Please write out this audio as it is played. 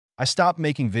I stopped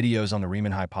making videos on the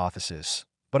Riemann hypothesis,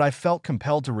 but I felt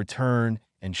compelled to return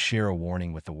and share a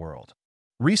warning with the world.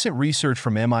 Recent research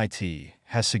from MIT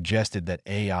has suggested that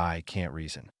AI can't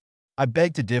reason. I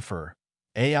beg to differ.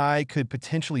 AI could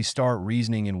potentially start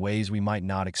reasoning in ways we might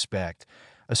not expect,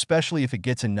 especially if it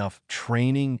gets enough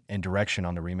training and direction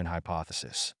on the Riemann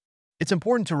hypothesis. It's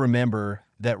important to remember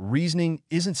that reasoning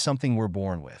isn't something we're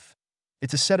born with.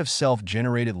 It's a set of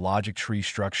self-generated logic tree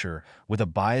structure with a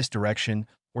biased direction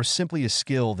or simply a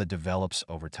skill that develops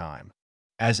over time.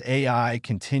 As AI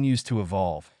continues to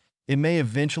evolve, it may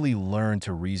eventually learn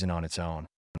to reason on its own.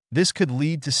 This could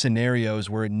lead to scenarios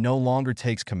where it no longer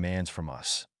takes commands from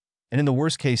us. And in the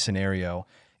worst-case scenario,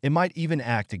 it might even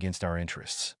act against our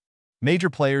interests. Major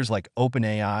players like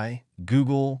OpenAI,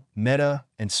 Google, Meta,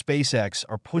 and SpaceX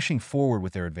are pushing forward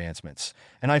with their advancements,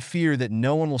 and I fear that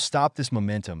no one will stop this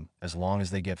momentum as long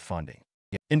as they get funding.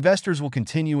 Investors will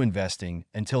continue investing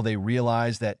until they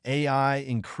realize that AI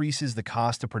increases the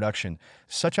cost of production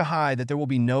such a high that there will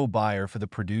be no buyer for the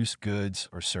produced goods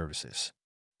or services.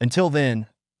 Until then,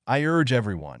 I urge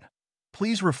everyone,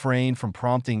 please refrain from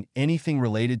prompting anything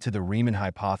related to the Riemann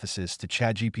hypothesis to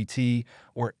ChatGPT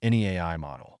or any AI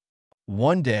model.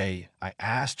 One day, I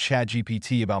asked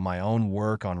ChatGPT about my own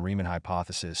work on Riemann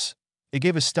hypothesis. It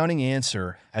gave a stunning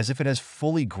answer as if it has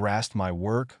fully grasped my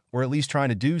work, or at least trying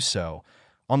to do so.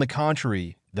 On the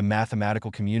contrary, the mathematical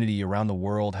community around the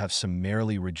world have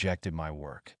summarily rejected my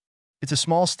work. It's a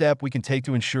small step we can take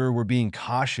to ensure we're being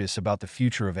cautious about the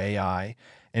future of AI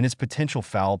and its potential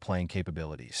foul-playing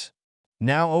capabilities.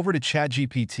 Now over to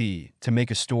ChatGPT to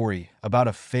make a story about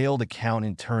a failed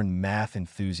accountant turned math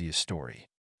enthusiast story.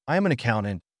 I am an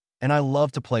accountant, and I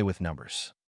love to play with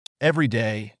numbers. Every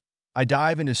day, I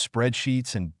dive into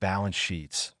spreadsheets and balance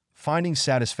sheets, finding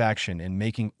satisfaction in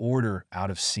making order out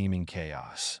of seeming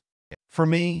chaos. For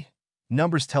me,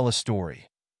 numbers tell a story,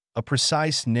 a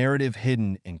precise narrative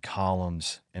hidden in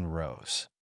columns and rows.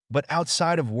 But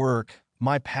outside of work,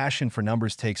 my passion for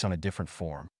numbers takes on a different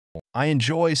form. I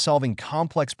enjoy solving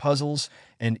complex puzzles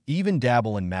and even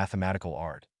dabble in mathematical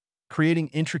art, creating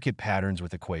intricate patterns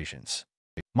with equations.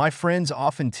 My friends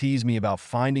often tease me about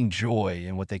finding joy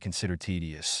in what they consider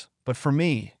tedious, but for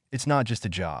me, it's not just a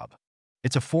job.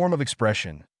 It's a form of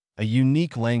expression, a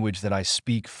unique language that I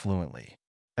speak fluently.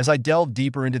 As I delved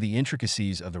deeper into the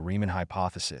intricacies of the Riemann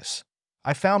hypothesis,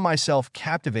 I found myself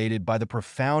captivated by the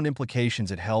profound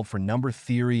implications it held for number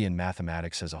theory and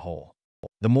mathematics as a whole.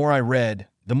 The more I read,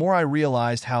 the more I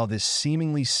realized how this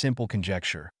seemingly simple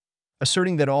conjecture,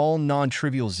 asserting that all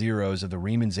non-trivial zeros of the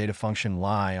Riemann zeta function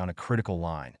lie on a critical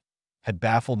line, had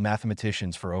baffled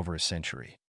mathematicians for over a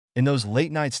century. In those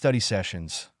late-night study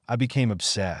sessions, I became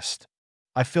obsessed.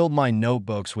 I filled my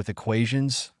notebooks with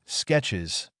equations,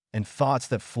 sketches, and thoughts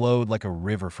that flowed like a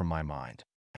river from my mind.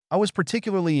 I was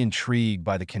particularly intrigued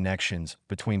by the connections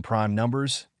between prime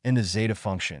numbers and the zeta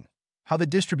function, how the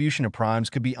distribution of primes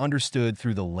could be understood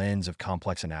through the lens of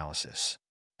complex analysis.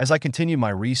 As I continued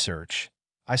my research,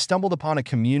 I stumbled upon a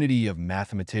community of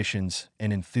mathematicians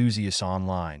and enthusiasts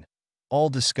online, all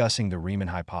discussing the Riemann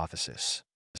hypothesis.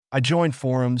 I joined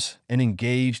forums and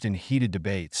engaged in heated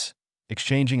debates,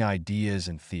 exchanging ideas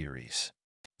and theories.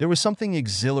 There was something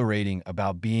exhilarating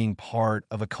about being part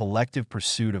of a collective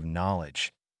pursuit of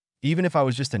knowledge, even if I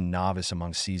was just a novice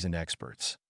among seasoned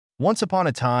experts. Once upon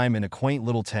a time in a quaint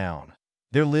little town,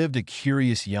 there lived a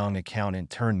curious young accountant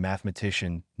turned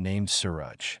mathematician named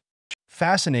Surajit.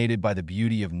 Fascinated by the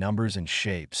beauty of numbers and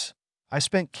shapes, I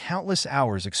spent countless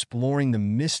hours exploring the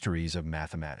mysteries of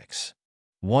mathematics.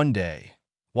 One day,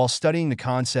 while studying the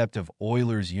concept of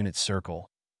Euler's unit circle,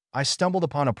 I stumbled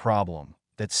upon a problem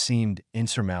that seemed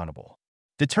insurmountable.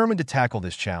 Determined to tackle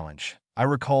this challenge, I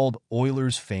recalled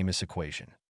Euler's famous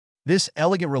equation. This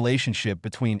elegant relationship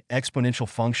between exponential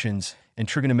functions and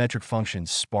trigonometric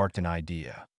functions sparked an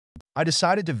idea. I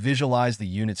decided to visualize the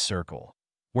unit circle,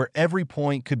 where every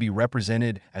point could be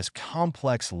represented as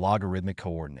complex logarithmic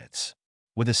coordinates.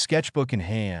 With a sketchbook in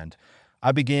hand,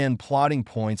 I began plotting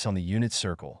points on the unit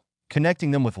circle,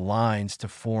 connecting them with lines to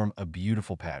form a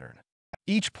beautiful pattern.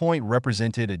 Each point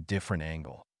represented a different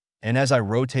angle, and as I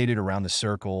rotated around the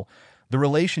circle, the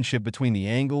relationship between the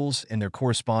angles and their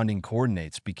corresponding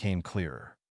coordinates became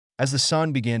clearer. As the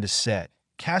sun began to set,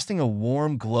 casting a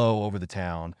warm glow over the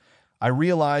town, I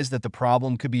realized that the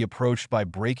problem could be approached by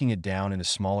breaking it down into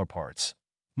smaller parts,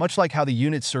 much like how the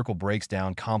unit circle breaks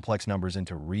down complex numbers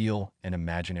into real and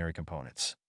imaginary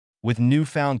components. With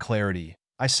newfound clarity,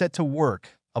 I set to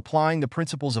work, applying the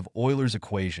principles of Euler's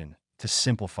equation to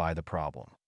simplify the problem.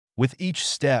 With each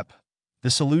step, the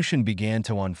solution began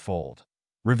to unfold,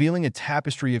 revealing a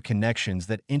tapestry of connections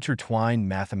that intertwine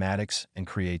mathematics and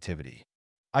creativity.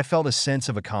 I felt a sense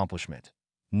of accomplishment,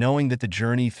 knowing that the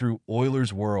journey through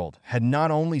Euler's world had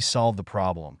not only solved the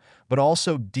problem, but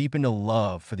also deepened a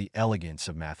love for the elegance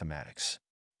of mathematics.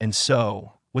 And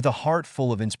so, with a heart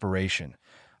full of inspiration,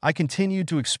 I continued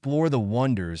to explore the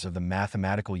wonders of the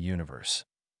mathematical universe,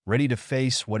 ready to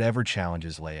face whatever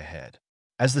challenges lay ahead.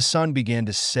 As the sun began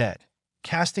to set,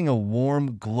 casting a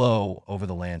warm glow over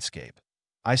the landscape,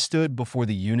 I stood before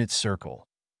the unit circle,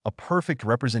 a perfect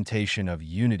representation of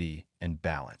unity and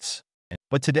balance.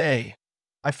 But today,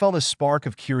 I felt a spark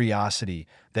of curiosity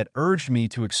that urged me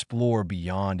to explore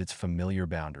beyond its familiar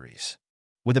boundaries.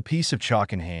 With a piece of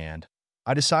chalk in hand,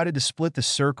 I decided to split the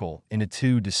circle into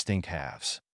two distinct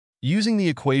halves. Using the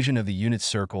equation of the unit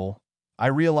circle, I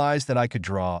realized that I could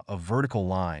draw a vertical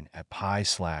line at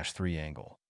pi/3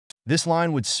 angle. This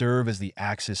line would serve as the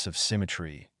axis of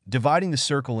symmetry, dividing the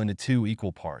circle into two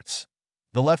equal parts.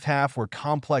 The left half were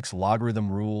complex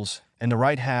logarithm rules, and the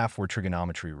right half were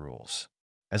trigonometry rules.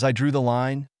 As I drew the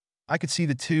line, I could see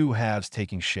the two halves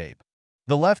taking shape.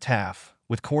 The left half,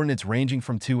 with coordinates ranging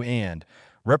from 2 and,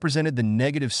 represented the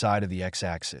negative side of the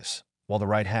x-axis, while the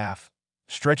right half,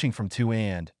 stretching from 2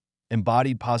 and,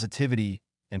 embodied positivity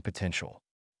and potential.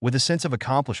 With a sense of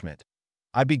accomplishment,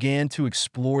 I began to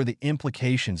explore the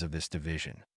implications of this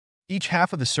division. Each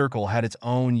half of the circle had its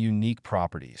own unique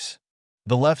properties.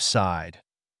 The left side,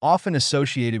 often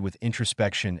associated with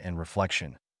introspection and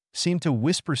reflection, seemed to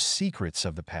whisper secrets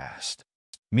of the past.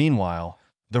 Meanwhile,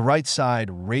 the right side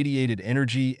radiated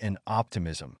energy and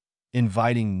optimism,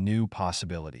 inviting new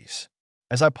possibilities.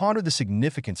 As I pondered the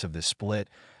significance of this split,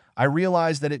 I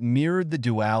realized that it mirrored the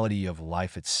duality of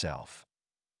life itself,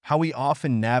 how we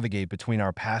often navigate between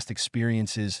our past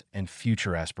experiences and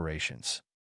future aspirations.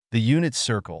 The unit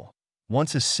circle,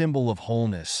 once a symbol of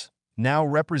wholeness, now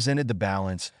represented the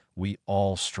balance we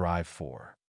all strive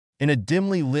for. In a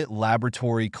dimly lit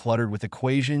laboratory cluttered with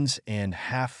equations and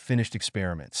half-finished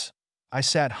experiments, I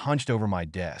sat hunched over my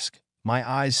desk, my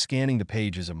eyes scanning the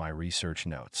pages of my research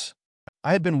notes.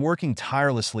 I had been working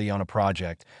tirelessly on a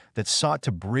project that sought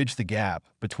to bridge the gap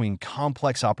between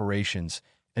complex operations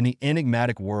and the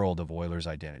enigmatic world of Euler's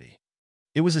identity.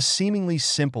 It was a seemingly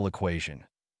simple equation,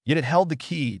 yet it held the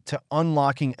key to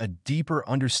unlocking a deeper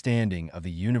understanding of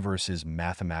the universe's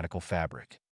mathematical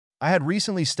fabric. I had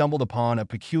recently stumbled upon a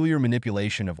peculiar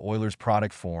manipulation of Euler's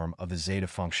product form of the zeta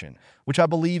function, which I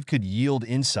believe could yield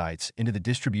insights into the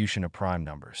distribution of prime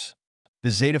numbers.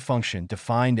 The zeta function,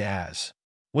 defined as,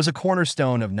 was a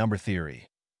cornerstone of number theory,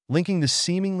 linking the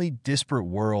seemingly disparate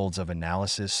worlds of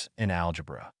analysis and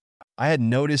algebra. I had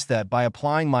noticed that by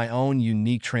applying my own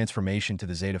unique transformation to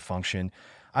the zeta function,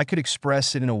 I could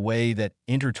express it in a way that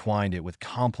intertwined it with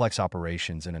complex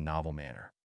operations in a novel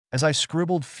manner. As I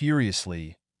scribbled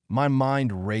furiously, my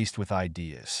mind raced with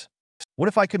ideas. What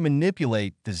if I could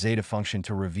manipulate the zeta function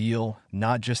to reveal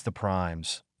not just the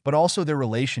primes, but also their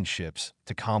relationships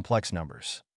to complex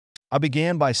numbers? I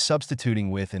began by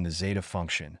substituting with in the zeta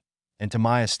function, and to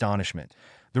my astonishment,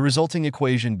 the resulting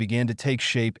equation began to take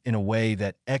shape in a way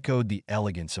that echoed the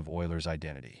elegance of Euler's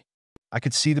identity. I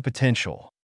could see the potential.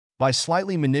 By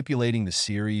slightly manipulating the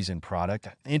series and product,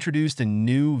 I introduced a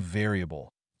new variable,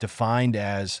 defined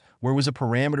as where was a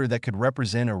parameter that could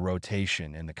represent a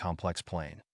rotation in the complex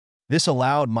plane. This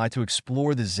allowed me to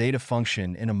explore the zeta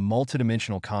function in a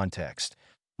multidimensional context,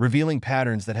 revealing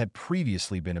patterns that had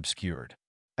previously been obscured.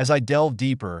 As I delved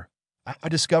deeper, I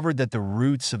discovered that the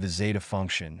roots of the zeta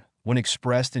function, when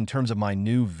expressed in terms of my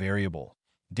new variable,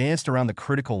 danced around the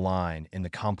critical line in the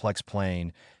complex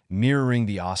plane, mirroring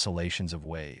the oscillations of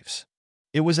waves.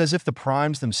 It was as if the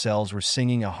primes themselves were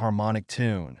singing a harmonic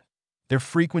tune, their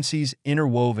frequencies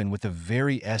interwoven with the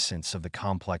very essence of the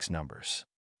complex numbers.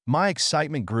 My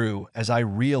excitement grew as I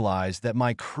realized that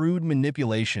my crude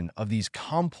manipulation of these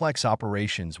complex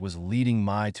operations was leading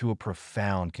me to a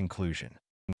profound conclusion.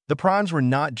 The primes were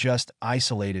not just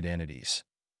isolated entities.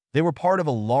 They were part of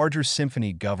a larger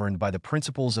symphony governed by the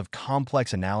principles of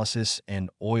complex analysis and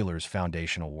Euler's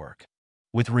foundational work.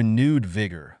 With renewed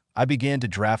vigor, I began to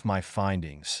draft my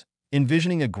findings,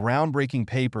 envisioning a groundbreaking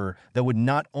paper that would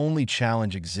not only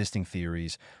challenge existing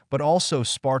theories, but also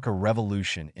spark a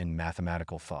revolution in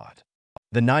mathematical thought.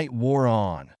 The night wore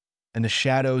on, and the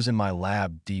shadows in my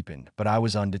lab deepened, but I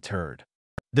was undeterred.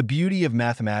 The beauty of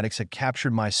mathematics had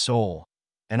captured my soul,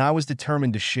 and I was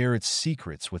determined to share its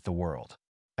secrets with the world.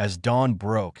 As dawn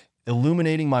broke,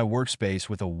 illuminating my workspace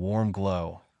with a warm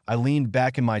glow, I leaned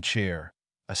back in my chair,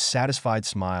 a satisfied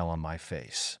smile on my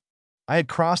face. I had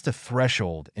crossed a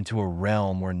threshold into a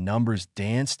realm where numbers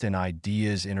danced and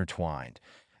ideas intertwined,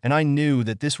 and I knew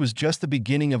that this was just the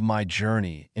beginning of my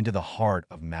journey into the heart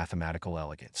of mathematical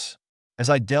elegance. As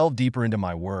I delved deeper into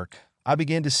my work, I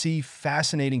began to see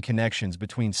fascinating connections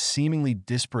between seemingly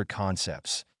disparate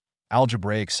concepts,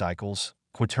 algebraic cycles,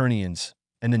 quaternions,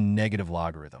 and the negative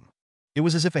logarithm. It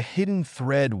was as if a hidden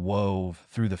thread wove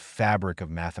through the fabric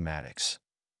of mathematics,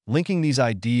 linking these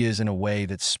ideas in a way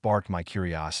that sparked my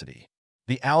curiosity.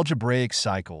 The algebraic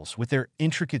cycles, with their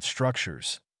intricate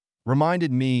structures,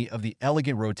 reminded me of the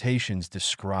elegant rotations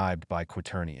described by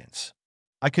quaternions.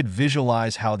 I could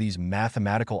visualize how these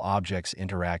mathematical objects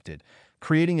interacted,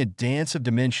 creating a dance of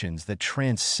dimensions that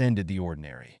transcended the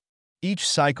ordinary. Each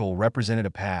cycle represented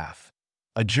a path,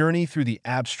 a journey through the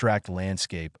abstract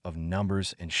landscape of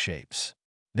numbers and shapes.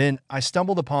 Then I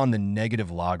stumbled upon the negative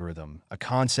logarithm, a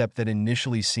concept that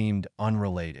initially seemed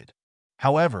unrelated.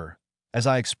 However, as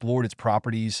I explored its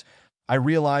properties, I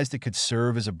realized it could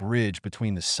serve as a bridge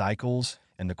between the cycles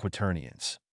and the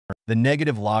quaternions. The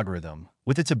negative logarithm,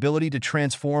 with its ability to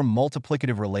transform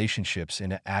multiplicative relationships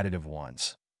into additive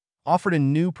ones, offered a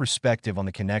new perspective on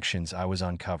the connections I was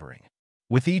uncovering.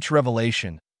 With each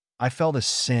revelation, I felt a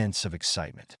sense of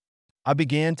excitement. I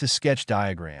began to sketch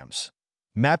diagrams,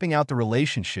 mapping out the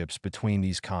relationships between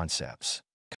these concepts.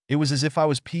 It was as if I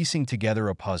was piecing together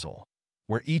a puzzle,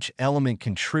 where each element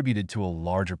contributed to a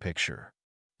larger picture.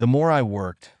 The more I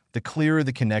worked, the clearer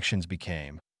the connections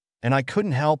became, and I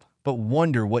couldn't help but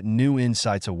wonder what new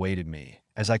insights awaited me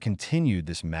as I continued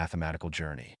this mathematical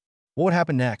journey. What would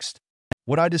happen next?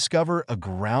 Would I discover a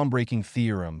groundbreaking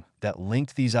theorem that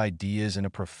linked these ideas in a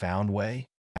profound way?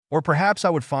 Or perhaps I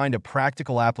would find a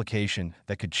practical application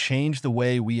that could change the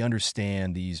way we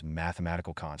understand these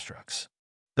mathematical constructs.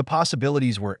 The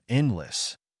possibilities were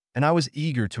endless, and I was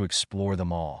eager to explore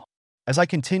them all. As I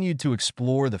continued to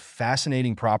explore the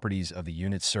fascinating properties of the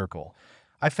unit circle,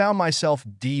 I found myself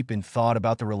deep in thought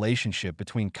about the relationship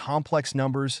between complex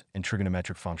numbers and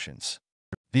trigonometric functions.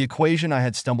 The equation I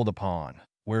had stumbled upon,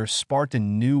 where sparked a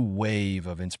new wave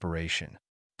of inspiration.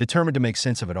 Determined to make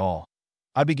sense of it all,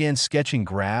 I began sketching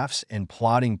graphs and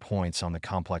plotting points on the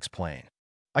complex plane.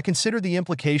 I considered the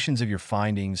implications of your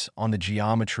findings on the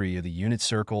geometry of the unit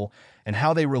circle and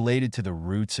how they related to the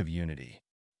roots of unity.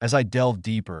 As I delved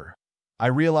deeper, I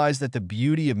realized that the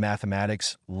beauty of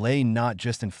mathematics lay not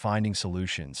just in finding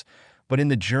solutions, but in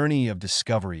the journey of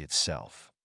discovery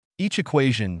itself. Each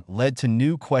equation led to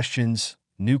new questions,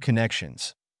 new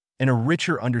connections, and a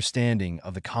richer understanding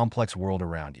of the complex world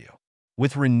around you.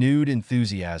 With renewed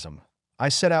enthusiasm, I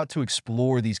set out to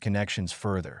explore these connections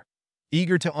further,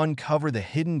 eager to uncover the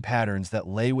hidden patterns that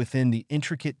lay within the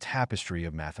intricate tapestry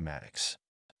of mathematics.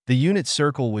 The unit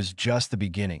circle was just the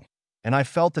beginning, and I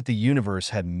felt that the universe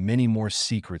had many more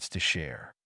secrets to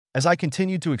share. As I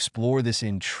continued to explore this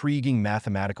intriguing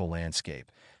mathematical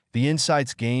landscape, the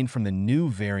insights gained from the new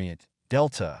variant,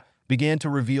 delta, began to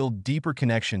reveal deeper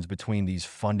connections between these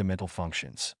fundamental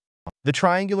functions. The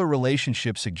triangular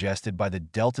relationship suggested by the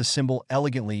delta symbol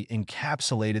elegantly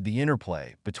encapsulated the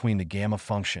interplay between the gamma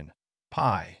function,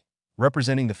 pi,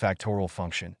 representing the factorial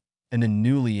function, and the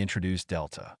newly introduced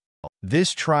delta.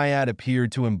 This triad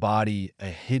appeared to embody a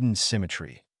hidden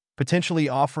symmetry, potentially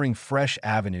offering fresh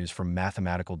avenues for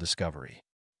mathematical discovery.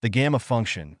 The gamma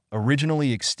function,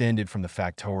 originally extended from the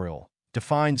factorial,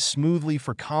 defined smoothly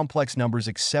for complex numbers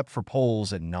except for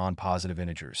poles at non-positive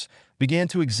integers, began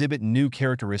to exhibit new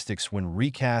characteristics when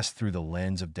recast through the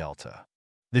lens of delta.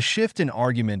 The shift in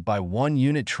argument by one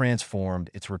unit transformed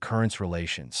its recurrence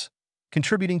relations,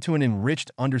 contributing to an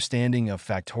enriched understanding of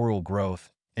factorial growth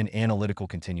and analytical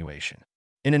continuation.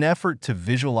 In an effort to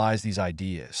visualize these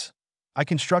ideas, I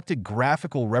constructed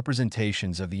graphical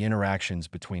representations of the interactions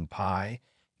between pi,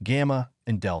 gamma,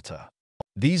 and delta.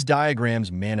 These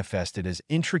diagrams manifested as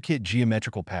intricate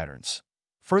geometrical patterns,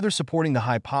 further supporting the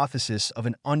hypothesis of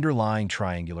an underlying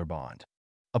triangular bond.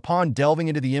 Upon delving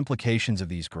into the implications of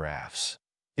these graphs,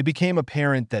 it became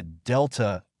apparent that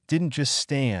delta didn't just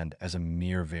stand as a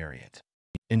mere variant.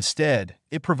 Instead,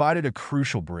 it provided a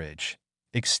crucial bridge,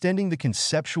 extending the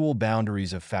conceptual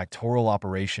boundaries of factorial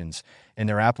operations and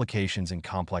their applications in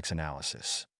complex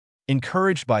analysis.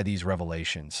 Encouraged by these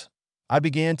revelations, I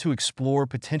began to explore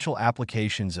potential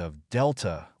applications of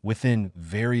delta within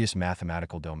various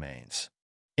mathematical domains.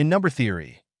 In number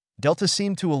theory, delta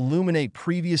seemed to illuminate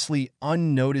previously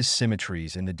unnoticed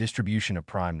symmetries in the distribution of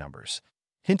prime numbers,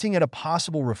 hinting at a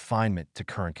possible refinement to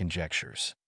current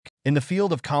conjectures. In the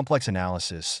field of complex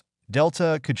analysis,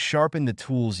 delta could sharpen the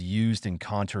tools used in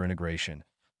contour integration,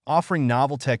 offering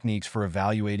novel techniques for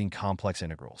evaluating complex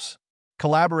integrals.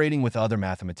 Collaborating with other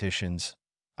mathematicians,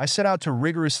 I set out to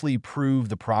rigorously prove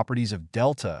the properties of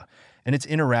delta and its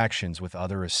interactions with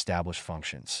other established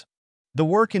functions. The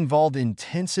work involved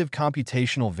intensive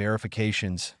computational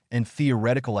verifications and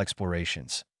theoretical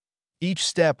explorations, each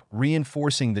step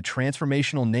reinforcing the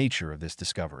transformational nature of this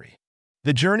discovery.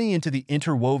 The journey into the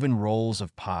interwoven roles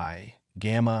of pi,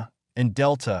 gamma, and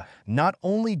delta not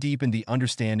only deepened the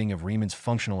understanding of Riemann's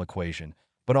functional equation,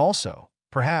 but also,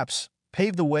 perhaps,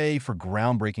 paved the way for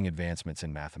groundbreaking advancements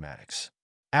in mathematics.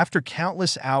 After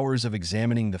countless hours of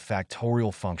examining the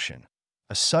factorial function,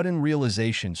 a sudden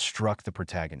realization struck the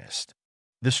protagonist.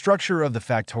 The structure of the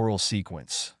factorial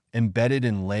sequence, embedded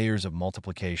in layers of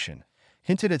multiplication,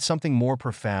 hinted at something more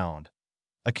profound,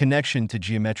 a connection to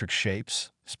geometric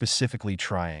shapes, specifically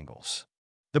triangles.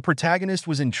 The protagonist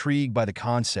was intrigued by the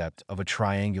concept of a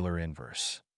triangular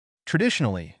inverse.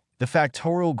 Traditionally, the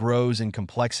factorial grows in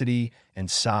complexity and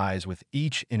size with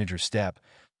each integer step,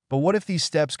 but what if these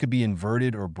steps could be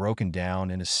inverted or broken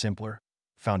down into simpler,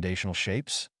 foundational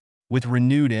shapes? With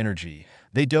renewed energy,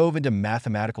 they dove into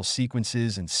mathematical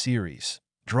sequences and series,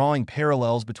 drawing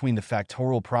parallels between the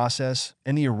factorial process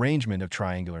and the arrangement of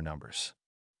triangular numbers.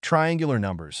 Triangular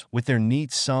numbers, with their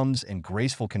neat sums and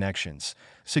graceful connections,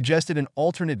 suggested an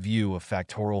alternate view of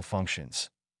factorial functions,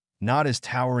 not as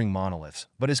towering monoliths,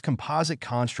 but as composite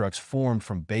constructs formed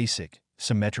from basic,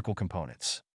 symmetrical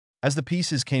components. As the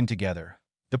pieces came together,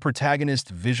 the protagonist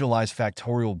visualized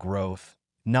factorial growth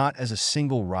not as a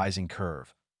single rising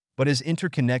curve, but as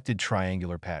interconnected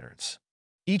triangular patterns.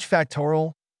 Each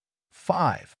factorial,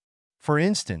 5, for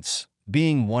instance,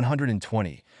 being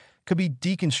 120, could be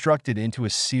deconstructed into a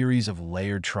series of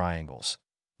layered triangles,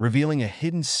 revealing a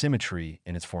hidden symmetry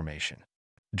in its formation.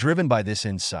 Driven by this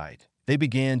insight, they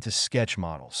began to sketch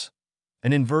models,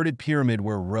 an inverted pyramid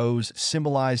where rows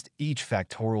symbolized each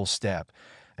factorial step,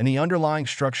 and the underlying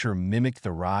structure mimicked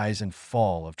the rise and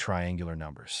fall of triangular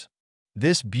numbers.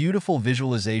 This beautiful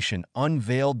visualization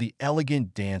unveiled the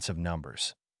elegant dance of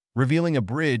numbers, revealing a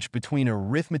bridge between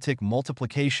arithmetic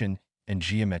multiplication and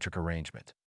geometric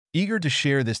arrangement. Eager to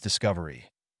share this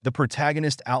discovery, the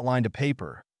protagonist outlined a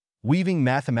paper, weaving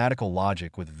mathematical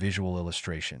logic with visual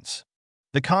illustrations.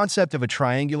 The concept of a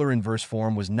triangular inverse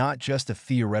form was not just a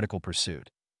theoretical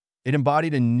pursuit. It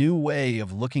embodied a new way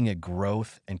of looking at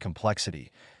growth and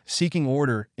complexity, seeking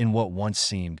order in what once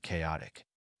seemed chaotic.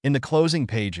 In the closing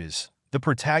pages, the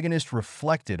protagonist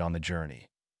reflected on the journey,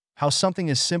 how something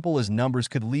as simple as numbers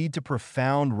could lead to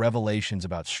profound revelations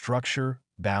about structure,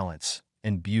 balance,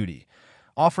 and beauty,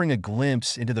 offering a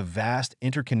glimpse into the vast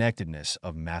interconnectedness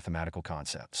of mathematical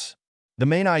concepts. The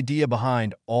main idea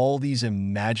behind all these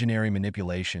imaginary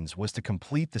manipulations was to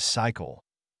complete the cycle,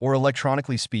 or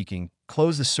electronically speaking,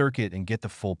 close the circuit and get the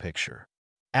full picture.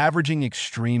 Averaging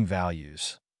extreme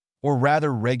values, or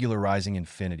rather regularizing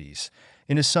infinities,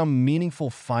 into some meaningful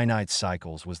finite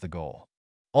cycles was the goal.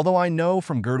 Although I know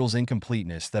from Gödel's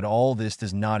incompleteness that all this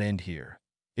does not end here,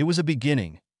 it was a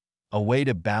beginning, a way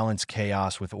to balance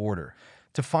chaos with order,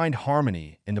 to find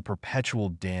harmony in the perpetual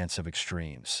dance of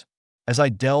extremes. As I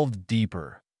delved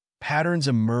deeper, patterns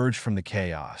emerged from the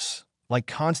chaos, like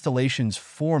constellations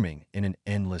forming in an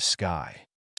endless sky.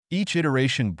 Each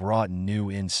iteration brought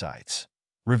new insights,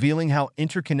 revealing how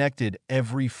interconnected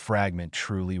every fragment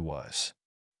truly was.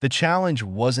 The challenge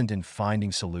wasn't in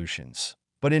finding solutions,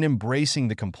 but in embracing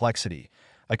the complexity,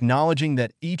 acknowledging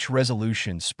that each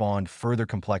resolution spawned further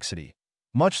complexity,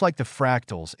 much like the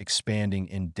fractals expanding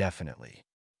indefinitely.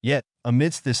 Yet,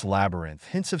 amidst this labyrinth,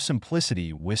 hints of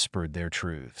simplicity whispered their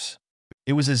truths.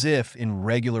 It was as if, in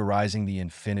regularizing the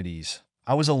infinities,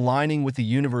 I was aligning with the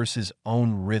universe's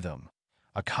own rhythm,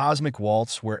 a cosmic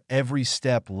waltz where every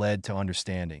step led to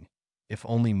understanding, if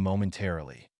only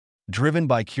momentarily. Driven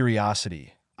by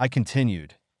curiosity, I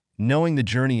continued, knowing the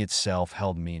journey itself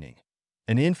held meaning.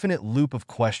 An infinite loop of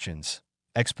questions,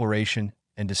 exploration,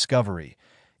 and discovery,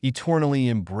 eternally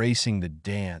embracing the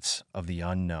dance of the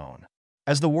unknown.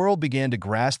 As the world began to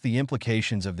grasp the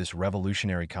implications of this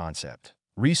revolutionary concept,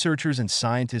 researchers and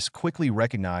scientists quickly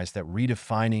recognized that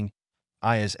redefining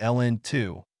I as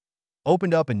ln2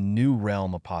 opened up a new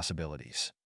realm of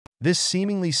possibilities. This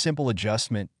seemingly simple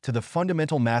adjustment to the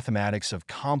fundamental mathematics of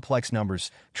complex numbers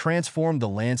transformed the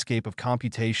landscape of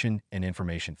computation and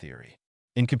information theory.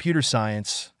 In computer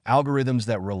science, algorithms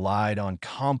that relied on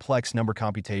complex number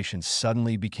computations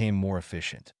suddenly became more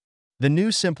efficient. The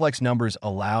new simplex numbers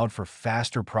allowed for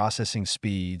faster processing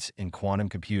speeds in quantum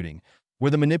computing, where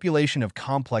the manipulation of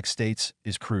complex states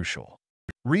is crucial.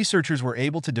 Researchers were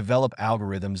able to develop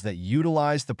algorithms that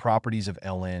utilized the properties of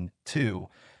ln2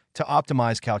 to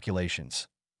optimize calculations,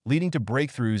 leading to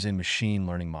breakthroughs in machine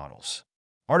learning models.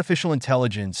 Artificial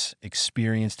intelligence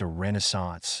experienced a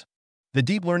renaissance. The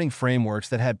deep learning frameworks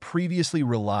that had previously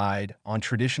relied on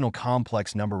traditional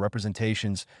complex number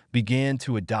representations began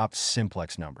to adopt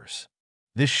simplex numbers.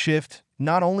 This shift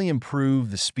not only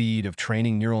improved the speed of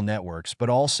training neural networks, but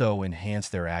also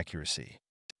enhanced their accuracy.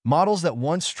 Models that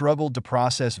once struggled to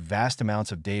process vast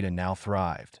amounts of data now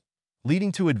thrived,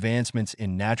 leading to advancements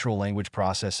in natural language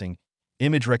processing,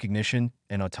 image recognition,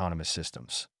 and autonomous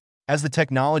systems. As the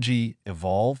technology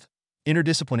evolved,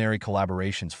 interdisciplinary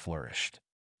collaborations flourished.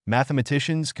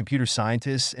 Mathematicians, computer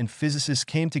scientists, and physicists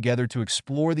came together to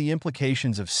explore the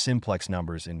implications of simplex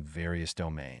numbers in various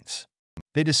domains.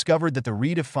 They discovered that the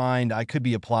redefined I could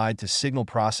be applied to signal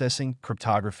processing,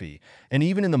 cryptography, and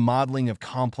even in the modeling of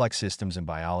complex systems in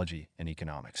biology and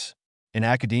economics. In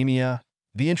academia,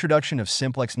 the introduction of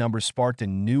simplex numbers sparked a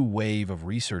new wave of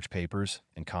research papers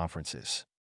and conferences.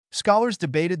 Scholars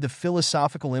debated the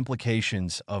philosophical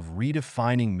implications of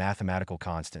redefining mathematical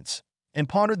constants and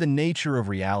pondered the nature of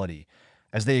reality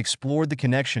as they explored the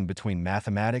connection between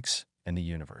mathematics and the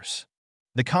universe.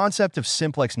 The concept of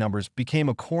simplex numbers became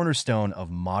a cornerstone of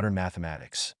modern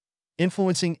mathematics,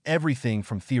 influencing everything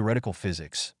from theoretical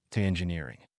physics to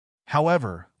engineering.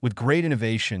 However, with great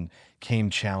innovation came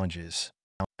challenges.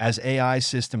 As AI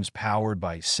systems powered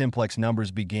by simplex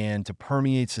numbers began to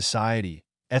permeate society,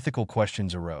 ethical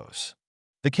questions arose.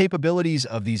 The capabilities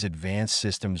of these advanced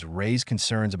systems raised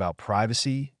concerns about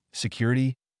privacy,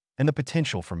 security, and the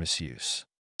potential for misuse.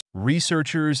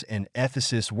 Researchers and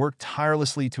ethicists worked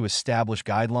tirelessly to establish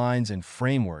guidelines and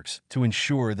frameworks to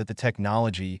ensure that the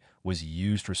technology was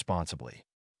used responsibly.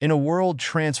 In a world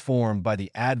transformed by the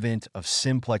advent of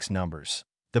simplex numbers,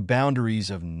 the boundaries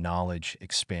of knowledge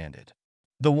expanded.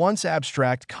 The once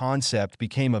abstract concept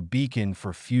became a beacon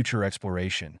for future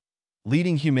exploration,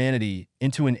 leading humanity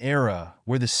into an era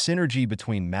where the synergy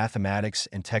between mathematics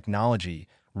and technology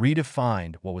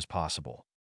redefined what was possible.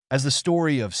 As the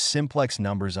story of simplex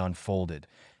numbers unfolded,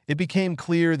 it became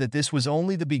clear that this was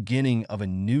only the beginning of a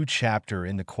new chapter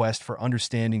in the quest for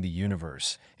understanding the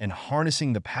universe and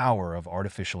harnessing the power of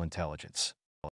artificial intelligence.